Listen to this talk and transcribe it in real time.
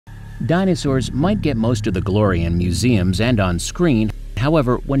Dinosaurs might get most of the glory in museums and on screen.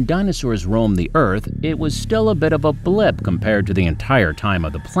 However, when dinosaurs roamed the Earth, it was still a bit of a blip compared to the entire time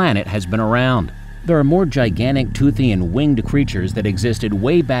of the planet has been around. There are more gigantic toothy and winged creatures that existed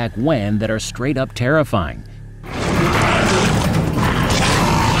way back when that are straight up terrifying.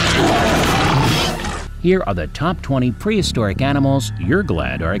 Here are the top 20 prehistoric animals you're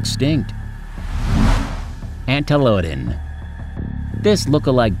glad are extinct. Antaladin. This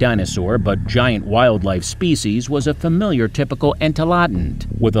look-alike dinosaur but giant wildlife species was a familiar typical Antaladin,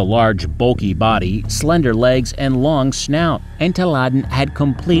 with a large bulky body, slender legs, and long snout. Antaladin had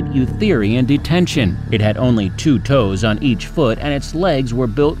complete Eutherian detention. It had only 2 toes on each foot and its legs were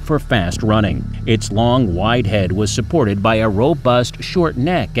built for fast running. Its long, wide head was supported by a robust, short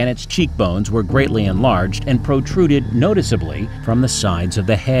neck and its cheekbones were greatly enlarged and protruded noticeably from the sides of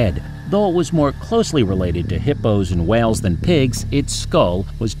the head. Though it was more closely related to hippos and whales than pigs, its skull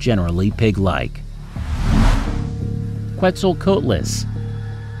was generally pig-like. Quetzalcoatlus.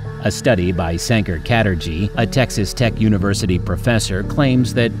 A study by Sankar Chatterjee, a Texas Tech University professor,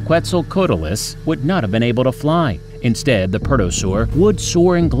 claims that Quetzalcoatlus would not have been able to fly. Instead, the pterosaur would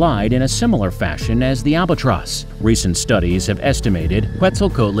soar and glide in a similar fashion as the albatross. Recent studies have estimated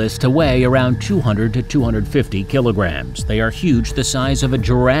Quetzalcoatlus to weigh around 200 to 250 kilograms. They are huge, the size of a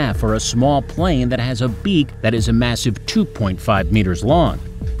giraffe or a small plane that has a beak that is a massive 2.5 meters long.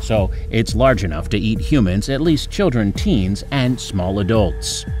 So it's large enough to eat humans, at least children, teens, and small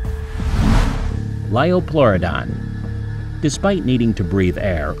adults. Lyopleurodon. Despite needing to breathe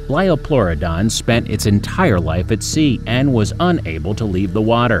air, lyopleurodon spent its entire life at sea and was unable to leave the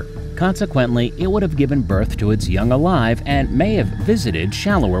water. Consequently, it would have given birth to its young alive and may have visited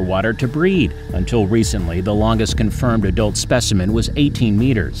shallower water to breed. Until recently, the longest confirmed adult specimen was 18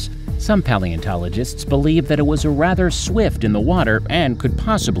 meters. Some paleontologists believe that it was rather swift in the water and could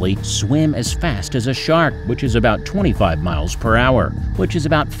possibly swim as fast as a shark, which is about 25 miles per hour, which is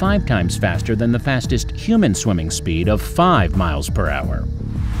about 5 times faster than the fastest human swimming speed of 5 miles per hour.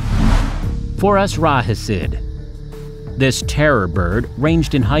 For us, rajasid. This terror bird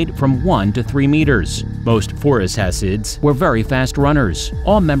ranged in height from 1 to 3 meters. Most rajasids were very fast runners.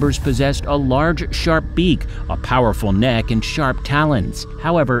 All members possessed a large, sharp beak, a powerful neck, and sharp talons.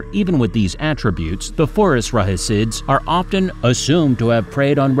 However, even with these attributes, the rajasids are often assumed to have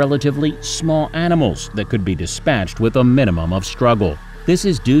preyed on relatively small animals that could be dispatched with a minimum of struggle. This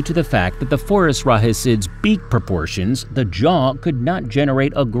is due to the fact that the rajasid's beak proportions, the jaw could not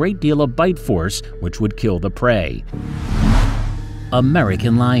generate a great deal of bite force, which would kill the prey.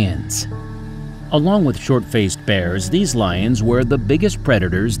 American lions. Along with short-faced bears, these lions were the biggest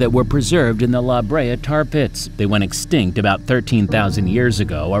predators that were preserved in the La Brea tar pits. They went extinct about 13,000 years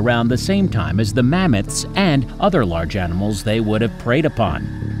ago, around the same time as the mammoths and other large animals they would have preyed upon.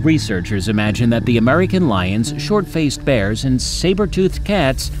 Researchers imagine that the American lions, short-faced bears, and saber-toothed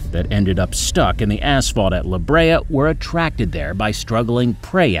cats that ended up stuck in the asphalt at La Brea were attracted there by struggling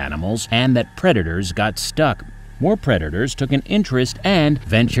prey animals and that predators got stuck. More predators took an interest and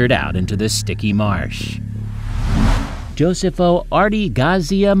ventured out into the sticky marsh. Josephus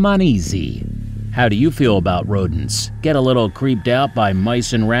artigaziamanizi. How do you feel about rodents? Get a little creeped out by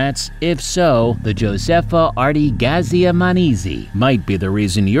mice and rats? If so, the Josephus artigaziamanizi might be the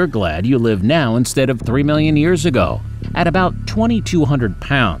reason you're glad you live now instead of 3 million years ago. At about 2,200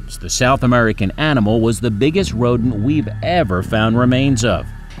 pounds, the South American animal was the biggest rodent we've ever found remains of.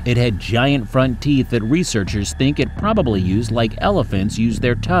 It had giant front teeth that researchers think it probably used like elephants use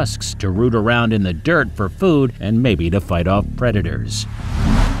their tusks to root around in the dirt for food and maybe to fight off predators.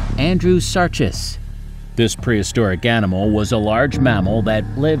 Antaladin. This prehistoric animal was a large mammal that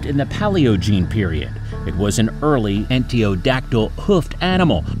lived in the Paleogene period. It was an early enterodactyl hoofed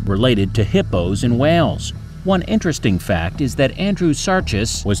animal related to hippos and whales. One interesting fact is that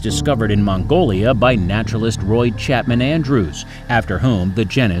Antaladin was discovered in Mongolia by naturalist Roy Chapman Andrews, after whom the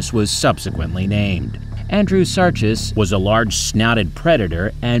genus was subsequently named. Antaladin was a large snouted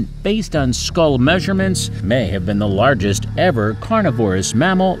predator and, based on skull measurements, may have been the largest ever carnivorous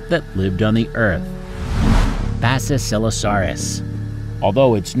mammal that lived on the Earth. Basilosaurus.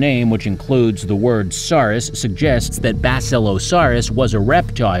 Although its name, which includes the word saurus, suggests that Basilosaurus was a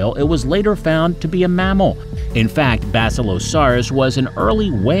reptile, it was later found to be a mammal. In fact, Basilosaurus was an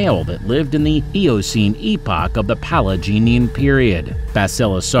early whale that lived in the Eocene epoch of the Paleogene period.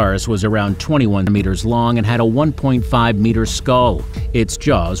 Basilosaurus was around 21 meters long and had a 1.5 meter skull. Its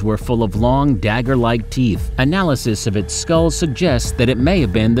jaws were full of long, dagger-like teeth. Analysis of its skull suggests that it may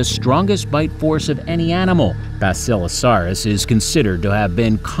have been the strongest bite force of any animal. Basilosaurus is considered to to have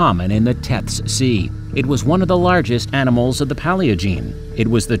been common in the Tethys Sea. It was one of the largest animals of the Paleogene. It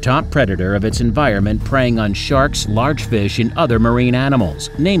was the top predator of its environment, preying on sharks, large fish, and other marine animals,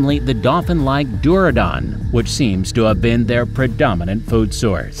 namely the dolphin-like Durodon, which seems to have been their predominant food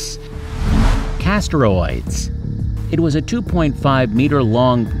source. Casteroids. It was a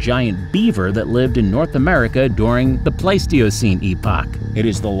 2.5-meter-long giant beaver that lived in North America during the Pleistocene epoch. It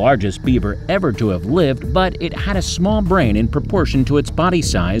is the largest beaver ever to have lived, but it had a small brain in proportion to its body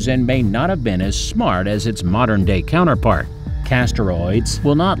size and may not have been as smart as its modern-day counterpart. Casteroids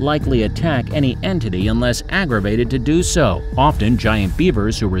will not likely attack any entity unless aggravated to do so. Often, giant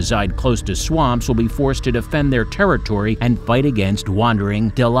beavers who reside close to swamps will be forced to defend their territory and fight against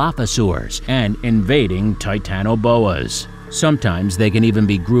wandering Dilophosaurs and invading titanoboas. Sometimes they can even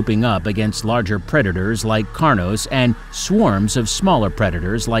be grouping up against larger predators like Kronos and swarms of smaller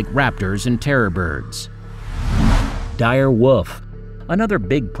predators like raptors and terror birds. Dire wolf. Another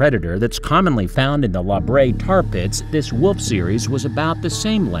big predator that's commonly found in the La Brea tar pits, this wolf series was about the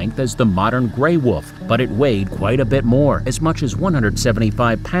same length as the modern gray wolf, but it weighed quite a bit more, as much as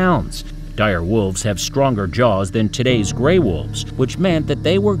 175 pounds. Dire wolves have stronger jaws than today's gray wolves, which meant that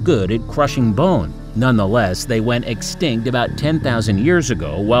they were good at crushing bone. Nonetheless, they went extinct about 10,000 years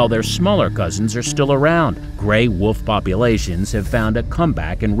ago, while their smaller cousins are still around. Gray wolf populations have found a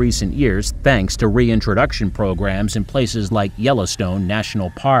comeback in recent years thanks to reintroduction programs in places like Yellowstone National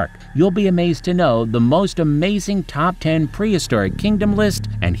Park. You'll be amazed to know the most amazing top 10 prehistoric kingdom list,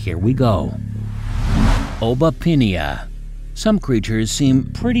 and here we go. Obapinia. Some creatures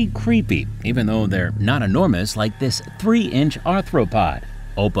seem pretty creepy, even though they're not enormous like this 3-inch arthropod.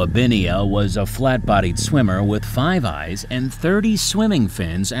 Obapinia was a flat-bodied swimmer with 5 eyes and 30 swimming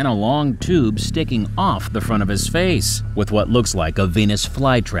fins and a long tube sticking off the front of his face, with what looks like a Venus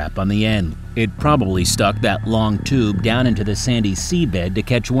flytrap on the end. It probably stuck that long tube down into the sandy seabed to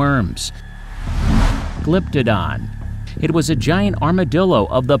catch worms. Glyptodon. It was a giant armadillo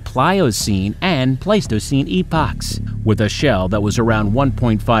of the Pliocene and Pleistocene epochs, with a shell that was around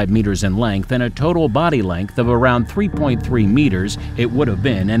 1.5 meters in length and a total body length of around 3.3 meters. It would have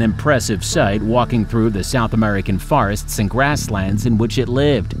been an impressive sight walking through the South American forests and grasslands in which it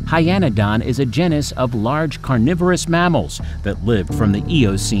lived. Hyanodon is a genus of large carnivorous mammals that lived from the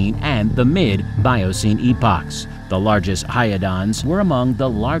Eocene and the mid-Biocene epochs. The largest hyodons were among the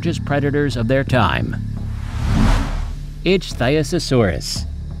largest predators of their time. Ichithysaurus.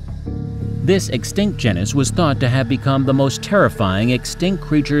 This extinct genus was thought to have become the most terrifying extinct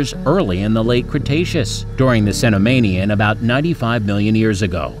creatures early in the late Cretaceous, during the Cenomanian about 95 million years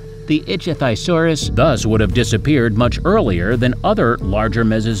ago. The Ichithysaurus thus would have disappeared much earlier than other larger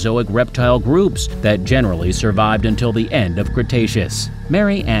Mesozoic reptile groups that generally survived until the end of Cretaceous.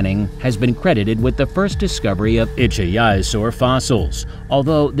 Mary Anning has been credited with the first discovery of Ichthyosaur fossils,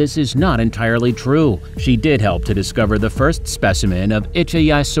 although this is not entirely true. She did help to discover the first specimen of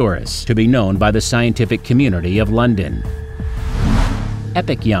Ichthyosaurus to be known by the scientific community of London.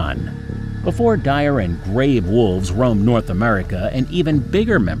 Epicyan. Before dire and grave wolves roamed North America, an even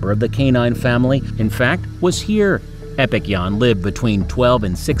bigger member of the canine family, in fact, was here. Epicyan lived between 12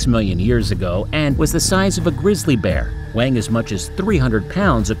 and 6 million years ago and was the size of a grizzly bear, weighing as much as 300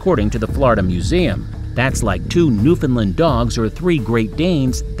 pounds according to the Florida Museum. That's like 2 Newfoundland dogs or 3 Great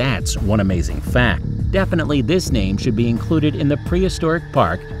Danes. That's one amazing fact. Definitely this name should be included in the prehistoric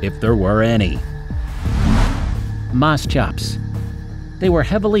park if there were any. Mosschops. They were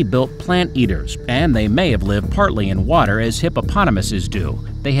heavily built plant eaters, and they may have lived partly in water as hippopotamuses do.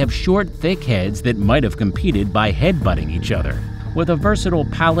 They have short, thick heads that might have competed by headbutting each other. With a versatile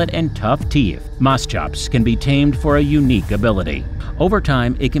palate and tough teeth, Mosschops can be tamed for a unique ability. Over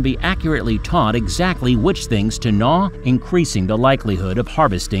time, it can be accurately taught exactly which things to gnaw, increasing the likelihood of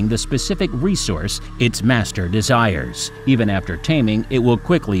harvesting the specific resource its master desires. Even after taming, it will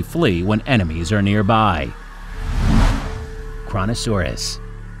quickly flee when enemies are nearby. Kronosaurus.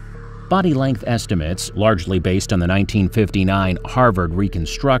 Body length estimates, largely based on the 1959 Harvard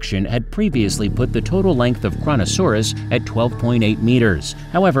reconstruction, had previously put the total length of Kronosaurus at 12.8 meters.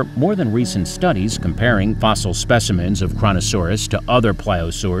 However, more than recent studies comparing fossil specimens of Kronosaurus to other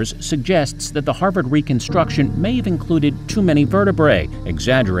pliosaurs suggests that the Harvard reconstruction may have included too many vertebrae,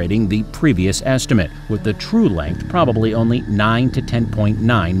 exaggerating the previous estimate, with the true length probably only 9 to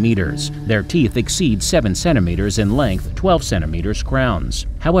 10.9 meters. Their teeth exceed 7 centimeters in length, 12 centimeters crowns.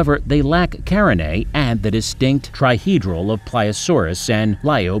 However, they lack carinae and the distinct trihedral of Pliosaurus and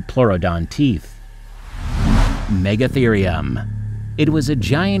lyopleurodon teeth. Megatherium. It was a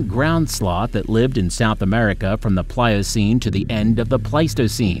giant ground sloth that lived in South America from the Pliocene to the end of the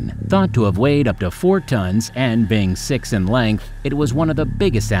Pleistocene. Thought to have weighed up to 4 tons and being 6 in length, it was one of the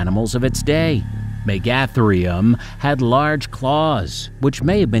biggest animals of its day. Megatherium had large claws, which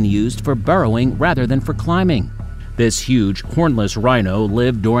may have been used for burrowing rather than for climbing. This huge hornless rhino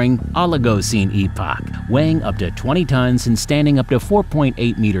lived during Oligocene epoch. Weighing up to 20 tons and standing up to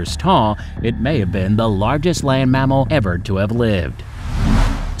 4.8 meters tall, it may have been the largest land mammal ever to have lived.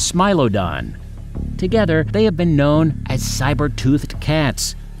 Smilodon. Together, they have been known as saber-toothed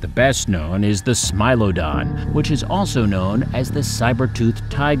cats. The best known is the Smilodon, which is also known as the saber-toothed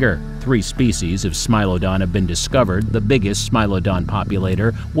tiger. 3 species of Smilodon have been discovered. The biggest Smilodon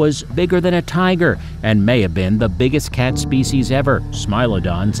populator was bigger than a tiger and may have been the biggest cat species ever.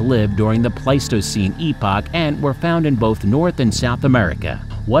 Smilodons lived during the Pleistocene epoch and were found in both North and South America.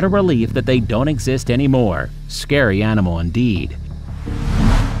 What a relief that they don't exist anymore. Scary animal indeed.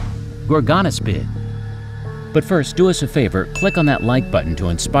 Gorgonospid. But first, do us a favor, click on that like button to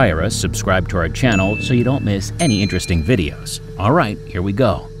inspire us, subscribe to our channel so you don't miss any interesting videos. Alright, here we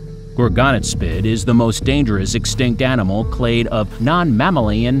go. Gorgonospid is the most dangerous extinct animal clade of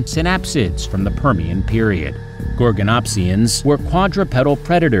non-mammalian synapsids from the Permian period. Gorgonopsians were quadrupedal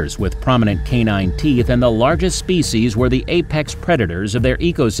predators with prominent canine teeth, and the largest species were the apex predators of their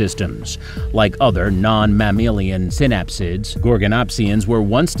ecosystems. Like other non-mammalian synapsids, Gorgonopsians were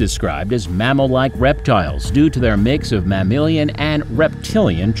once described as mammal-like reptiles due to their mix of mammalian and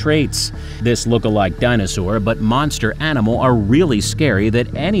reptilian traits. This look-alike dinosaur but monster animal are really scary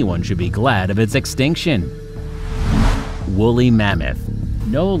that anyone should be glad of its extinction. Woolly mammoth.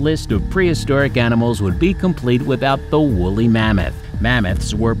 No list of prehistoric animals would be complete without the woolly mammoth.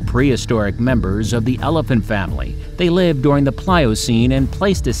 Mammoths were prehistoric members of the elephant family. They lived during the Pliocene and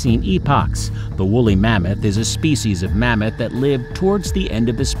Pleistocene epochs. The woolly mammoth is a species of mammoth that lived towards the end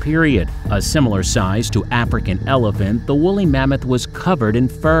of this period. A similar size to African elephant, the woolly mammoth was covered in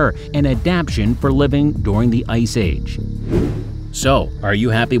fur, an adaptation for living during the Ice Age. So, are you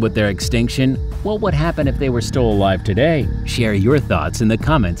happy with their extinction? What would happen if they were still alive today? Share your thoughts in the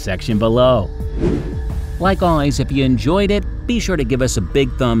comments section below. Like always, if you enjoyed it, be sure to give us a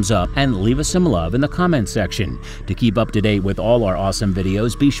big thumbs up and leave us some love in the comments section. To keep up to date with all our awesome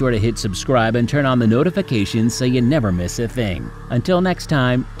videos, be sure to hit subscribe and turn on the notifications so you never miss a thing. Until next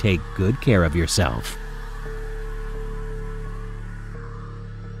time, take good care of yourself.